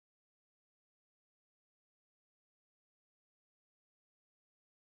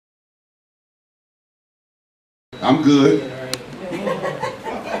I'm good.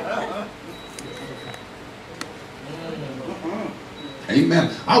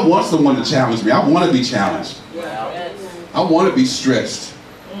 Amen. I want someone to challenge me. I want to be challenged. I want to be stretched.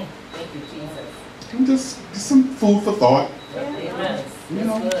 And just some food for thought. You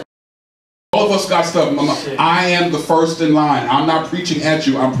know. All of us got stuff. I am the first in line. I'm not preaching at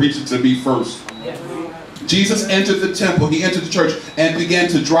you. I'm preaching to be first. Jesus entered the temple. He entered the church and began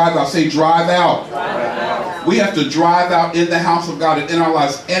to drive out. Say, drive out. We have to drive out in the house of God and in our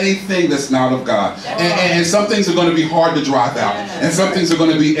lives anything that's not of God. And some things are going to be hard to drive out. And some things are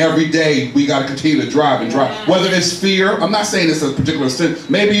going to be every day we got to continue to drive and drive. Whether it's fear, I'm not saying it's a particular sin.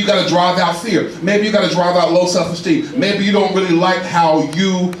 Maybe you got to drive out fear. Maybe you got to drive out low self-esteem. Maybe you don't really like how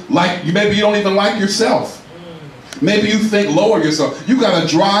you like, maybe you don't even like yourself. Maybe you think lower yourself. You got to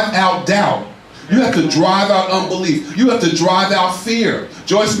drive out doubt. You have to drive out unbelief. You have to drive out fear.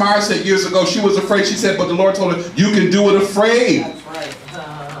 Joyce Meyer said years ago, she was afraid. She said, but the Lord told her, you can do it afraid. That's right.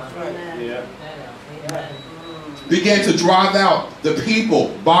 Began to drive out the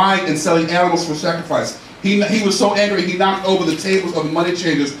people buying and selling animals for sacrifice. He was so angry, he knocked over the tables of the money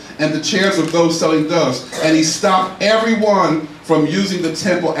changers and the chairs of those selling doves. And he stopped everyone from using the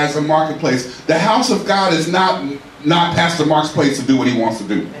temple as a marketplace. The house of God is not Pastor Mark's place to do what he wants to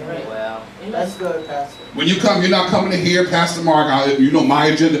do. That's good, Pastor. When you come, you're not coming to hear Pastor Mark, you know, my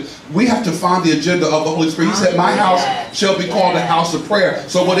agenda. We have to find the agenda of the Holy Spirit. He said, my house shall be called a house of prayer.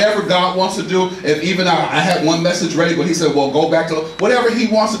 So whatever God wants to do, if even I had one message ready, but he said, well, go back to whatever he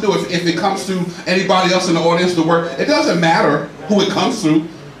wants to do. If it comes to anybody else in the audience to work, it doesn't matter who it comes to.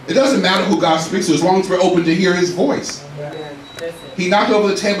 It doesn't matter who God speaks to, as long as we're open to hear his voice. He knocked over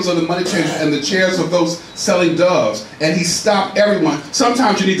the tables of the money changers and the chairs of those selling doves, and he stopped everyone.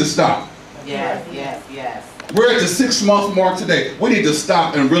 Sometimes you need to stop. Yes. We're at the 6-month mark today. We need to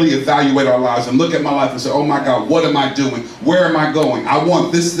stop and really evaluate our lives and look at my life and say, oh my God, what am I doing? Where am I going? I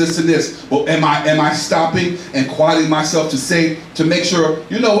want this, this, and this. But am I stopping and quieting myself to make sure,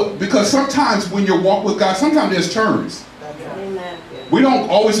 you know, because sometimes when you walk with God, sometimes there's turns. We don't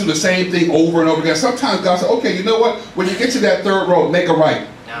always do the same thing over and over again. Sometimes God says, okay, you know what? When you get to that third road, make a right.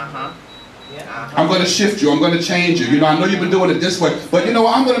 I'm going to shift you. I'm going to change you. You know, I know you've been doing it this way, but you know,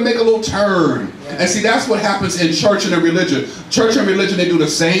 I'm going to make a little turn. And see, that's what happens in church and in religion. Church and religion, they do the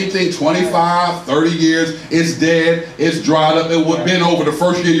same thing 25, 30 years. It's dead. It's dried up. It would have been over the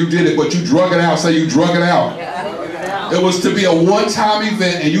first year you did it, but you drug it out. Say you drug it out. It was to be a one-time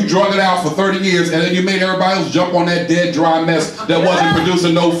event, and you drug it out for 30 years, and then you made everybody else jump on that dead, dry mess that wasn't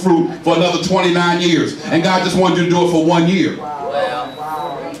producing no fruit for another 29 years. And God just wanted you to do it for 1 year.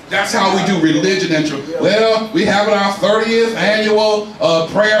 That's how we do religion and church. Well, we have our 30th annual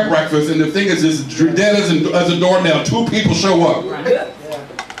prayer breakfast, and the thing is, it's dead as a doornail. 2 people show up.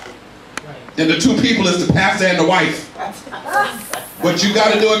 And the 2 people is the pastor and the wife. But you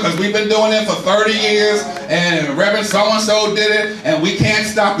got to do it because we've been doing it for 30 years, and Reverend so-and-so did it, and we can't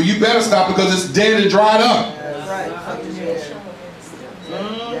stop it. You better stop it because it's dead and dried up.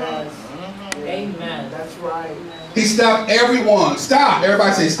 Amen. That's right. He stopped everyone. Stop.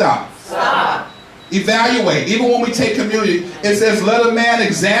 Everybody say stop. Stop. Evaluate. Even when we take communion, it says let a man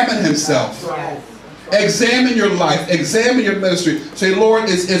examine himself. Examine your life. Examine your ministry. Say, Lord,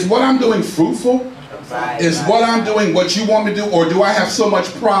 is what I'm doing fruitful? Is what I'm doing what you want me to do? Or do I have so much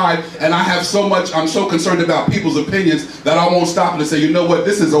pride and I'm so concerned about people's opinions that I won't stop and say, you know what,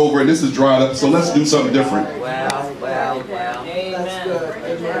 this is over and this is dried up, so let's do something different. Well.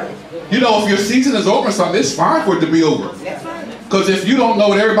 Amen. You know, if your season is over or something, it's fine for it to be over. Because if you don't know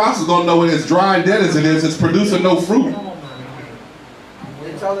what everybody else is going to know, it's dry and dead as it is, it's producing no fruit.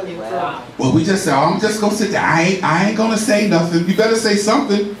 Well, we just say, I'm just going to sit there. I ain't going to say nothing. You better say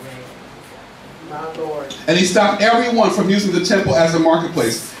something. And he stopped everyone from using the temple as a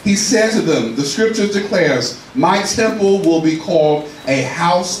marketplace. He said to them, the scriptures declares, my temple will be called a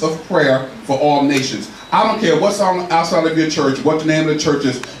house of prayer for all nations. I don't care what's outside of your church, what the name of the church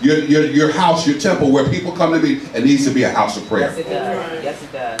is, your house, your temple, where people come to meet, it needs to be a house of prayer. Yes, it does. Yes,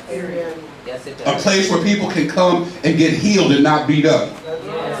 it does. Yes, it does. A place where people can come and get healed and not beat up.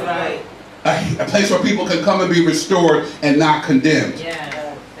 That's right. A place where people can come and be restored and not condemned.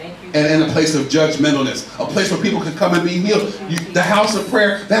 Yeah. Thank you. And in a place of judgmentalness. A place where people can come and be healed. The house of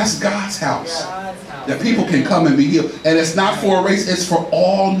prayer, that's God's house. That people can come and be healed. And it's not for a race, it's for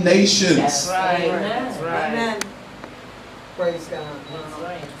all nations. That's right. That's right. Amen. Praise God. That's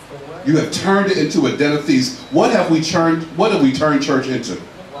right. You have turned it into a den of thieves. What have we turned church into?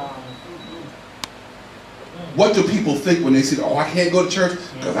 What do people think when they say, oh, I can't go to church?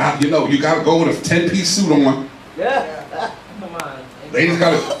 Because, you know, you got to go with a 10-piece suit on. Yeah. Come on. Ladies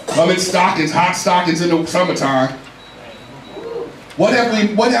got to Come in stockings, hot stockings in the summertime. What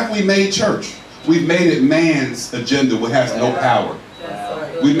have we made church? We've made it man's agenda, which has no power.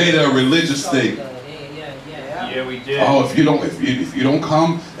 We made it a religious thing. Yeah, we did. Oh, if you don't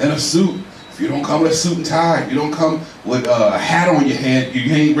come in a suit, if you don't come with a suit and tie, if you don't come with a hat on your head,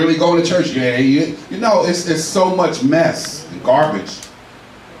 you ain't really going to church. You know, it's so much mess and garbage.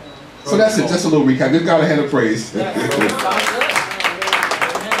 So that's it. Just a little recap. Give God a hand of praise.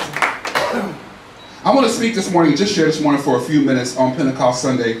 I want to speak this morning, just share this morning for a few minutes on Pentecost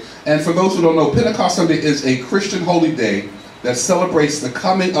Sunday. And for those who don't know, Pentecost Sunday is a Christian holy day that celebrates the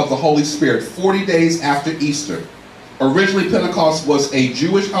coming of the Holy Spirit 40 days after Easter. Originally, Pentecost was a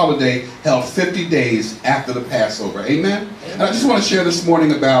Jewish holiday held 50 days after the Passover. Amen? And I just want to share this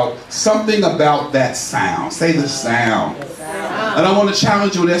morning about something about that sound. Say the sound. And I want to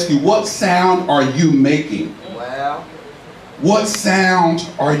challenge you and ask you, what sound are you making? Well, what sound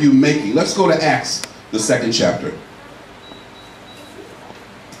are you making? Let's go to Acts, the 2nd chapter.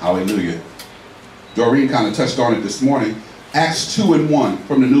 Hallelujah. Doreen kind of touched on it this morning. Acts 2:1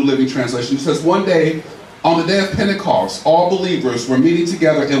 from the New Living Translation. It says, one day, on the day of Pentecost, all believers were meeting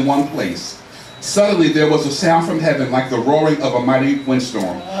together in one place. Suddenly there was a sound from heaven like the roaring of a mighty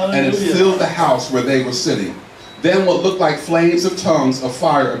windstorm, and it filled the house where they were sitting. Then what looked like flames of tongues of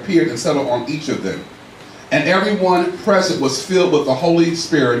fire appeared and settled on each of them. And everyone present was filled with the Holy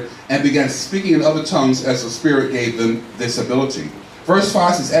Spirit and began speaking in other tongues as the Spirit gave them this ability. Verse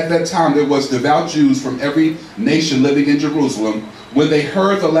 5 says, at that time there was devout Jews from every nation living in Jerusalem. When they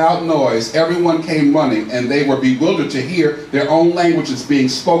heard the loud noise, everyone came running, and they were bewildered to hear their own languages being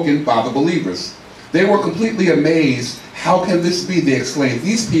spoken by the believers. They were completely amazed. How can this be? They exclaimed.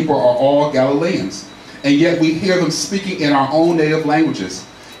 These people are all Galileans, and yet we hear them speaking in our own native languages.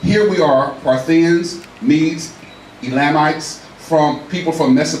 Here we are, Parthians, Medes, Elamites, people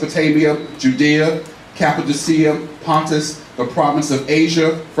from Mesopotamia, Judea, Cappadocia, Pontus, the province of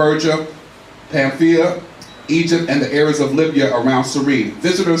Asia, Phrygia, Pamphylia, Egypt, and the areas of Libya around Cyrene.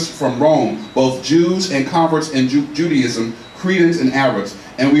 Visitors from Rome, both Jews and converts in Judaism, Cretans and Arabs.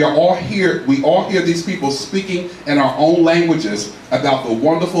 And we all hear these people speaking in our own languages about the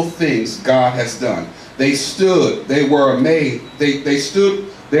wonderful things God has done. They stood there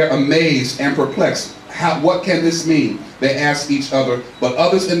amazed and perplexed. What can this mean? They asked each other, but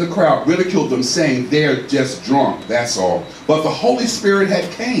others in the crowd ridiculed them, saying, they're just drunk, that's all. But the Holy Spirit had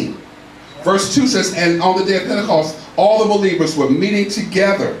came. Verse 2 says, and on the day of Pentecost, all the believers were meeting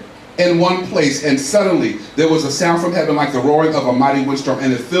together in one place, and suddenly there was a sound from heaven like the roaring of a mighty windstorm,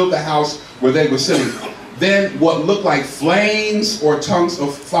 and it filled the house where they were sitting. Then what looked like flames or tongues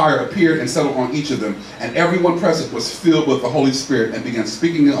of fire appeared and settled on each of them, and everyone present was filled with the Holy Spirit and began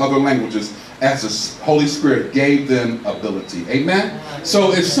speaking in other languages as the Holy Spirit gave them ability. Amen?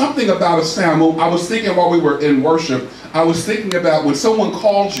 So it's something about a sound. I was thinking while we were in worship, I was thinking about when someone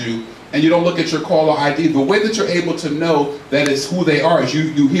calls you and you don't look at your caller ID, the way that you're able to know that it's who they are is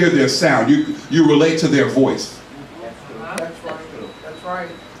you hear their sound. You relate to their voice. That's right. That's right.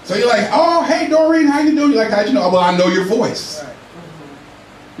 So you're like, oh, hey, Doreen, how you doing? You're like, how'd you know? Well, I know your voice. Right.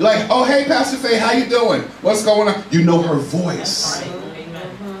 You're like, oh, hey, Pastor Faye, how you doing? What's going on? You know her voice.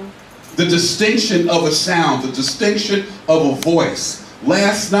 The distinction of a sound, the distinction of a voice.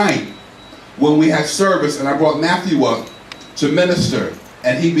 Last night, when we had service, and I brought Matthew up to minister,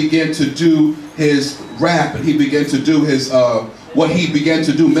 and he began to do his rap, and he began to do his, what he began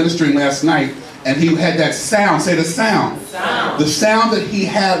to do ministering last night, and he had that sound. Say the sound. The sound that he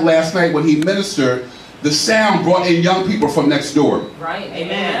had last night when he ministered, the sound brought in young people from next door. Right.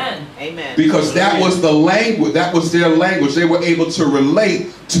 Amen. Amen. Because that was the language, that was their language. They were able to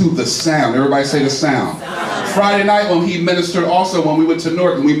relate to the sound. Everybody say the sound. Friday night when he ministered also, when we went to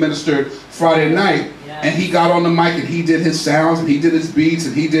Newark and we ministered Friday night, and he got on the mic and he did his sounds and he did his beats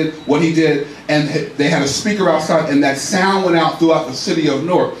and he did what he did, and they had a speaker outside and that sound went out throughout the city of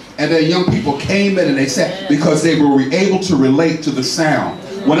Newark. And then young people came in and they sat because they were able to relate to the sound.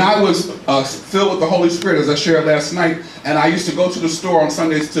 When I was filled with the Holy Spirit, as I shared last night, and I used to go to the store on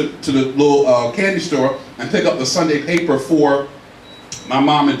Sundays to the little candy store and pick up the Sunday paper for my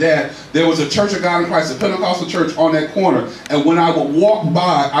mom and dad, there was a Church of God in Christ, a Pentecostal church on that corner. And when I would walk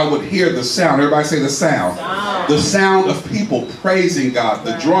by, I would hear the sound. Everybody say the sound. The sound of people praising God,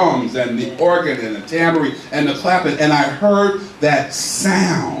 the drums and the organ and the tambourine and the clapping. And I heard that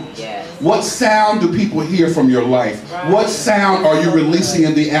sound. What sound do people hear from your life? What sound are you releasing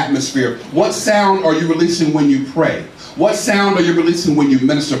in the atmosphere? What sound are you releasing when you pray? What sound are you releasing when you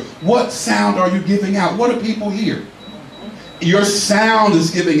minister? What sound are you giving out? What do people hear? Your sound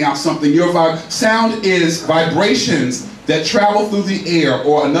is giving out something. Your sound is vibrations that travel through the air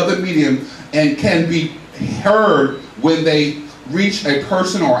or another medium and can be heard when they reach a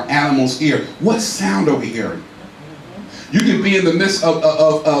person or animal's ear. What sound are we hearing? You can be in the midst of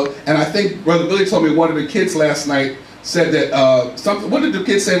and I think Brother Billy told me one of the kids last night said that something. What did the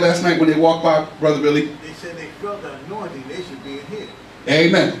kids say last night when they walked by, Brother Billy? They said they felt the anointing. They should be in here.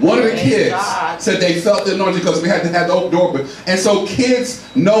 Amen. One of the kids said they felt the anointing because we had to have the open door open. And so kids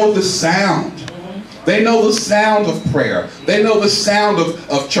know the sound. They know the sound of prayer. They know the sound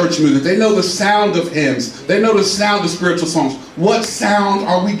of church music. They know the sound of hymns. They know the sound of spiritual songs. What sound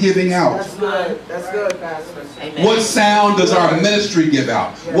are we giving out? That's good. That's good, Pastor. Amen. What sound does our ministry give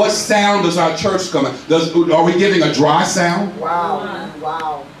out? What sound does our church come out? Are we giving a dry sound? Wow.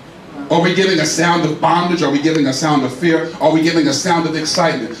 Wow. Are we giving a sound of bondage? Are we giving a sound of fear? Are we giving a sound of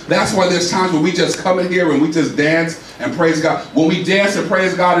excitement? That's why there's times when we just come in here and we just dance and praise God. When we dance and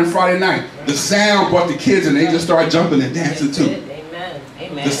praise God on Friday night, the sound brought the kids and they just started jumping and dancing too. Amen.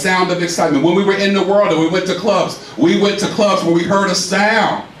 Amen. The sound of excitement. When we were in the world and we went to clubs where we heard a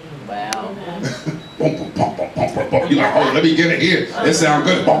sound. Wow. Boom, boom, boom, boom, boom, boom, boom. You're like, oh, let me get it here. It sounds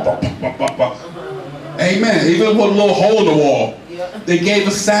good. Boom, boom, boom, boom, boom, boom. Amen. Even with a little hole in the wall, they gave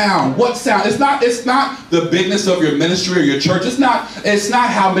a sound. What sound? It's not the bigness of your ministry or your church. It's not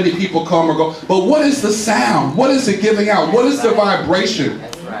how many people come or go. But what is the sound? What is it giving out? What is the vibration?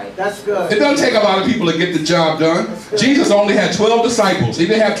 That's right. That's good. It doesn't take a lot of people to get the job done. Jesus only had 12 disciples. He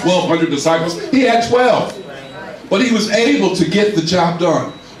didn't have 1,200 disciples. He had 12. But he was able to get the job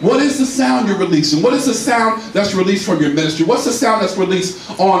done. What is the sound you're releasing? What is the sound that's released from your ministry? What's the sound that's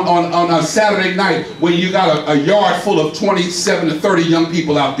released on a Saturday night when you got a yard full of 27 to 30 young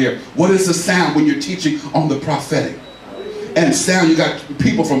people out there? What is the sound when you're teaching on the prophetic? And sound, you got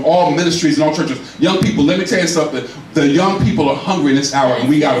people from all ministries and all churches. Young people, let me tell you something. The young people are hungry in this hour and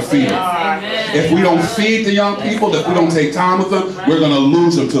we got to feed them. If we don't feed the young people, if we don't take time with them, we're going to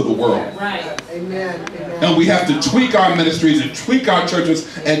lose them to the world. Amen. And we have to tweak our ministries and tweak our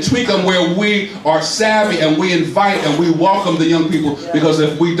churches and tweak them where we are savvy and we invite and we welcome the young people, because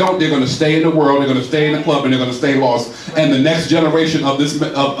if we don't, they're going to stay in the world, they're going to stay in the club, and they're going to stay lost. And the next generation of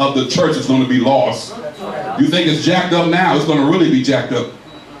the church is going to be lost. You think it's jacked up now, it's going to really be jacked up.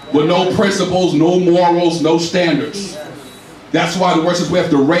 With no principles, no morals, no standards. That's why the word says we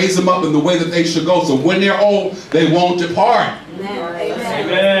have to raise them up in the way that they should go, so when they're old, they won't depart.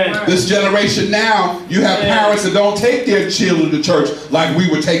 Amen. This generation now, you have parents that don't take their children to church like we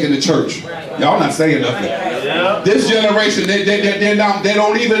were taking to church. Y'all not saying nothing. This generation, they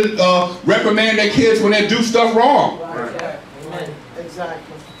don't even reprimand their kids when they do stuff wrong.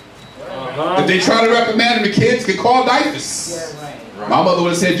 Exactly. If they try to reprimand them, the kids can call diapers. My mother would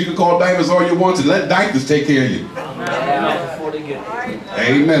have said you can call diapers all you want to, let diapers take care of you.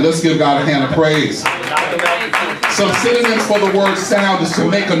 Amen. Let's give God a hand of praise. Some synonyms for the word sound is to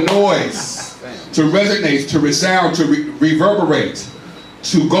make a noise, to resonate, to resound, to reverberate,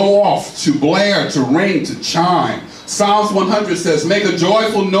 to go off, to blare, to ring, to chime. Psalms 100 says, make a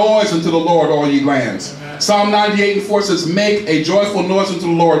joyful noise unto the Lord, all ye lands. Psalm 98:4 says, make a joyful noise unto the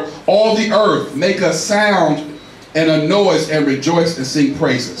Lord, all the earth. Make a sound and a noise and rejoice and sing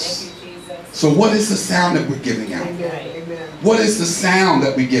praises. So what is the sound that we're giving out? What is the sound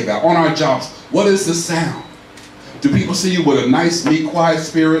that we give out on our jobs? What is the sound? Do people see you with a nice, meek, quiet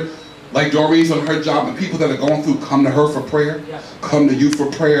spirit like Doreen's on her job, and people that are going through come to her for prayer, come to you for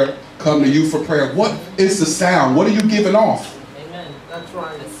prayer, come to you for prayer? What is the sound? What are you giving off? Amen. That's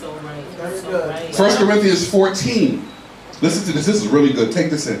right. That's so right. That's so good. right. 1 Corinthians 14. Listen to this. This is really good. Take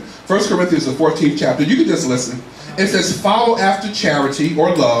this in. 1 Corinthians, the 14th chapter. You can just listen. It says, follow after charity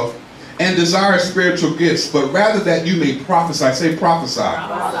or love and desire spiritual gifts, but rather that you may prophesy. Say prophesy.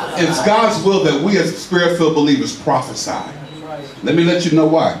 It's God's will that we as spirit-filled believers prophesy. Let me let you know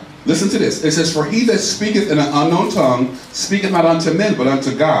why. Listen to this. It says, for he that speaketh in an unknown tongue speaketh not unto men, but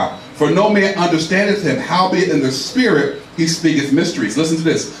unto God. For no man understandeth him, howbeit in the spirit he speaketh mysteries. Listen to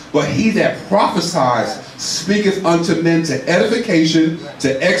this. But he that prophesies speaketh unto men to edification,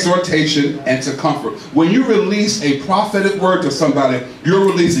 to exhortation, and to comfort. When you release a prophetic word to somebody, you're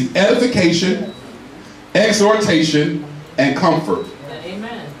releasing edification, exhortation, and comfort.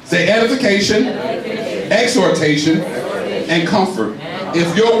 Amen. Say edification, exhortation, and comfort.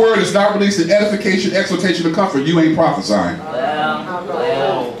 If your word is not releasing edification, exhortation, and comfort, you ain't prophesying.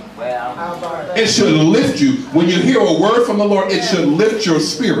 It should lift you. When you hear a word from the Lord, it should lift your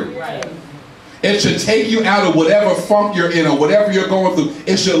spirit. It should take you out of whatever funk you're in or whatever you're going through.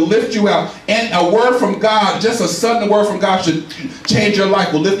 It should lift you out. And a word from God, just a sudden word from God, should change your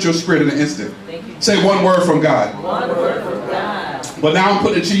life, will lift your spirit in an instant. Say one word from God. One word from God. But now I'm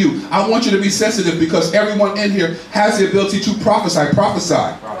putting it to you. I want you to be sensitive because everyone in here has the ability to prophesy.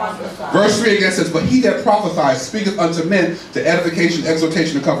 Prophesy. Verse 3 again says, but he that prophesies speaketh unto men to edification,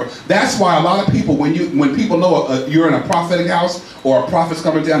 exhortation, and comfort. That's why a lot of people, when people know you're in a prophetic house or a prophet's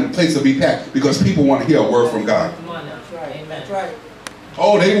coming down, the place will be packed because people want to hear a word from God. Come on now. Amen. That's right.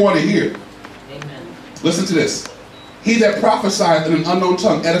 Oh, they want to hear. Amen. Listen to this. He that prophesieth in an unknown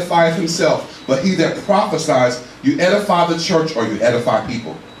tongue edifieth himself, but he that prophesies, you edify the church or you edify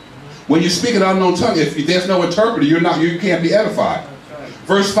people. When you speak in an unknown tongue, if there's no interpreter, you can't be edified.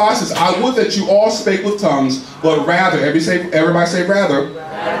 Verse 5 says, I would that you all spake with tongues, but rather, everybody say rather,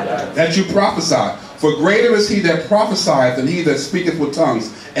 that you prophesy. For greater is he that prophesieth than he that speaketh with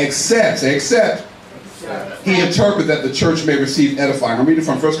tongues, except he interpret that the church may receive edifying. I'm reading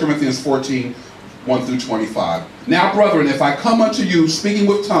from 1 Corinthians 14, 1 through 25. Now, brethren, if I come unto you speaking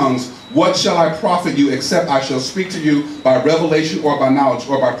with tongues, what shall I profit you, except I shall speak to you by revelation or by knowledge,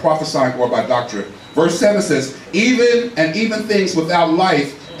 or by prophesying or by doctrine? Verse 7 says, even things without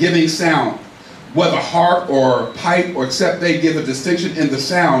life giving sound, whether harp or pipe, or except they give a distinction in the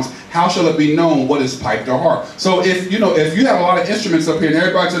sounds, how shall it be known what is piped or harp? So if you have a lot of instruments up here and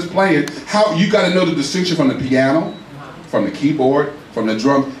everybody's just playing, how you got to know the distinction from the piano, from the keyboard, from the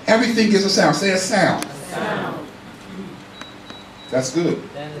drum. Everything gives a sound. Say a sound. Sound. That's good.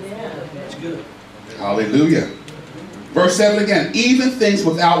 That's good. Hallelujah. Verse 7 again, even things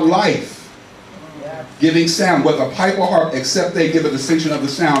without life giving sound, whether pipe or harp, except they give a distinction of the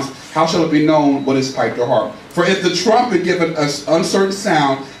sounds, how shall it be known what is piped or harp? For if the trumpet give an uncertain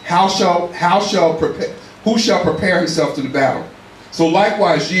sound, who shall prepare himself to the battle? So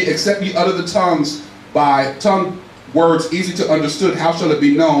likewise, except ye utter the tongues by tongue words easy to understood, how shall it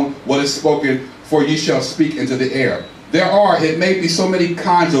be known what is spoken? For ye shall speak into the air. There are, it may be, so many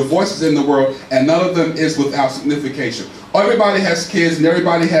kinds of voices in the world, and none of them is without signification. Everybody has kids, and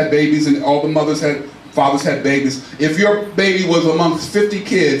everybody had babies, and all the fathers had babies. If your baby was amongst 50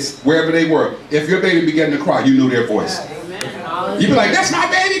 kids, wherever they were, if your baby began to cry, you knew their voice. Amen. You'd be like, that's my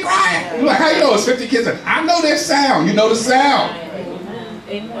baby crying. You're like, how you know it's 50 kids? I know their sound. You know the sound. Amen.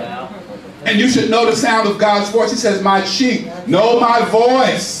 Amen. And you should know the sound of God's voice. He says, my sheep know my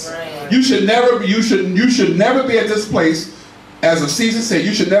voice. You should never be at this place, as a season said,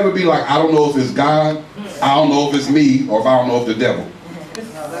 you should never be like, I don't know if it's God, I don't know if it's me, or if I don't know if the devil.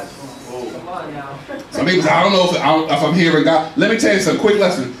 Some people say, I don't know if I'm hearing God. Let me tell you some quick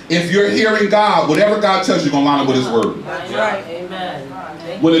lesson. If you're hearing God, whatever God tells you, you're going to line up with his word. That's right.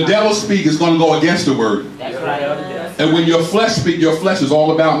 Amen. When the devil speaks, it's going to go against the word. That's right. And when your flesh speaks, your flesh is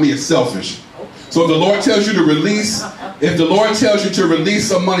all about me. It's selfish. So if the Lord tells you to release,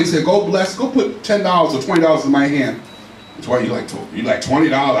 some money, say, go put $10 or $20 in my hand. You like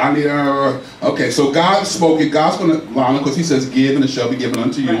 $20? I need okay, so God spoke it. God's going to line up because he says, give and it shall be given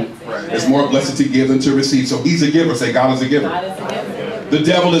unto you. Right. It's more blessed to give than to receive. So he's a giver. Say, God is a giver. God is a giver. The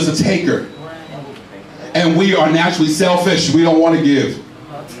devil is a taker. And we are naturally selfish. We don't want to give.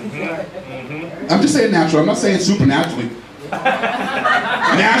 I'm just saying natural. I'm not saying supernaturally.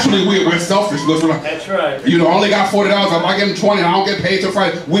 Naturally, we're selfish. Because we're like, That's right. I only got $40. If I give him 20 and I don't get paid till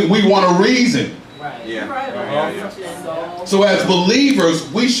Friday. We want a reason. Right. Yeah. So as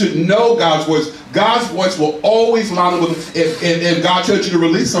believers, we should know God's voice. God's voice will always line up with, if God tells you to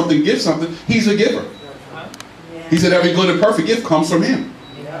release something, give something, he's a giver. He said every good and perfect gift comes from him.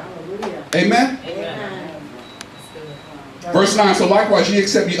 Amen? Amen. Verse 9, so likewise ye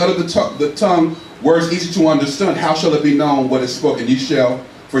except ye utter the tongue, words easy to understand, how shall it be known what is spoken?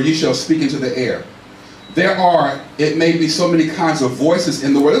 For ye shall speak into the air. There are, it may be, so many kinds of voices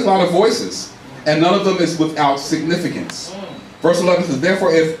in the world. There's a lot of voices. And none of them is without significance. Verse 11 says,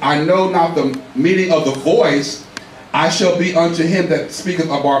 therefore, if I know not the meaning of the voice, I shall be unto him that speaketh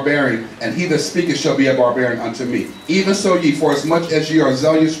a barbarian, and he that speaketh shall be a barbarian unto me. Even so ye, for as much as ye are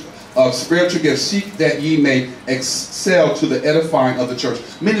zealous of spiritual gifts, seek that ye may excel to the edifying of the church.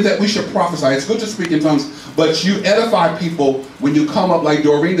 Meaning that we should prophesy. It's good to speak in tongues, but you edify people when you come up like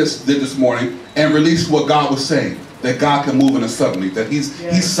Doreen did this morning and release what God was saying. That God can move in us suddenly. That he's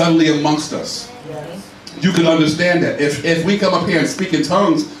suddenly amongst us. You can understand that. If we come up here and speak in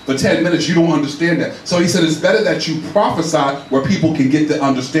tongues for 10 minutes, you don't understand that. So he said it's better that you prophesy where people can get the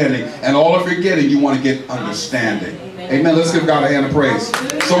understanding. And all of you're getting, you want to get understanding. Amen. Let's give God a hand of praise.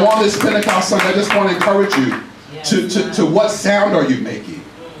 So on this Pentecost Sunday, I just want to encourage you to what sound are you making?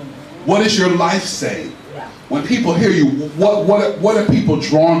 What is your life saying? When people hear you, what are people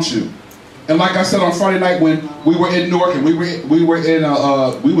drawn to? And like I said on Friday night when we were in Newark and we was in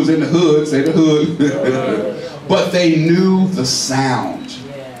the hood, say the hood, but they knew the sound.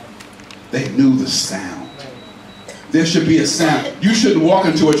 They knew the sound. There should be a sound. You shouldn't walk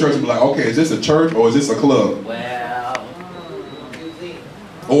into a church and be like, okay, is this a church or is this a club? Well.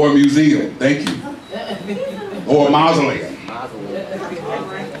 Or a museum, thank you. Or a mausoleum.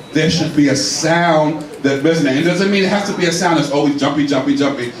 There should be a sound that resonates. It doesn't mean it has to be a sound that's always jumpy, jumpy,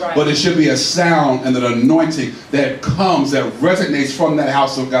 jumpy, but it should be a sound and an anointing that comes, that resonates from that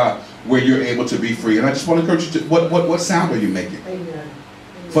house of God where you're able to be free. And I just want to encourage you to, what sound are you making? Amen.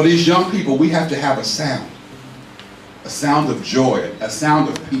 For these young people, we have to have a sound of joy, a sound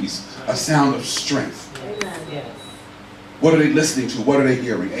of peace, a sound of strength. Yes. What are they listening to? What are they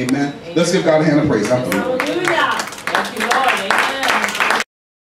hearing? Amen? Let's give God a hand of praise. Hallelujah.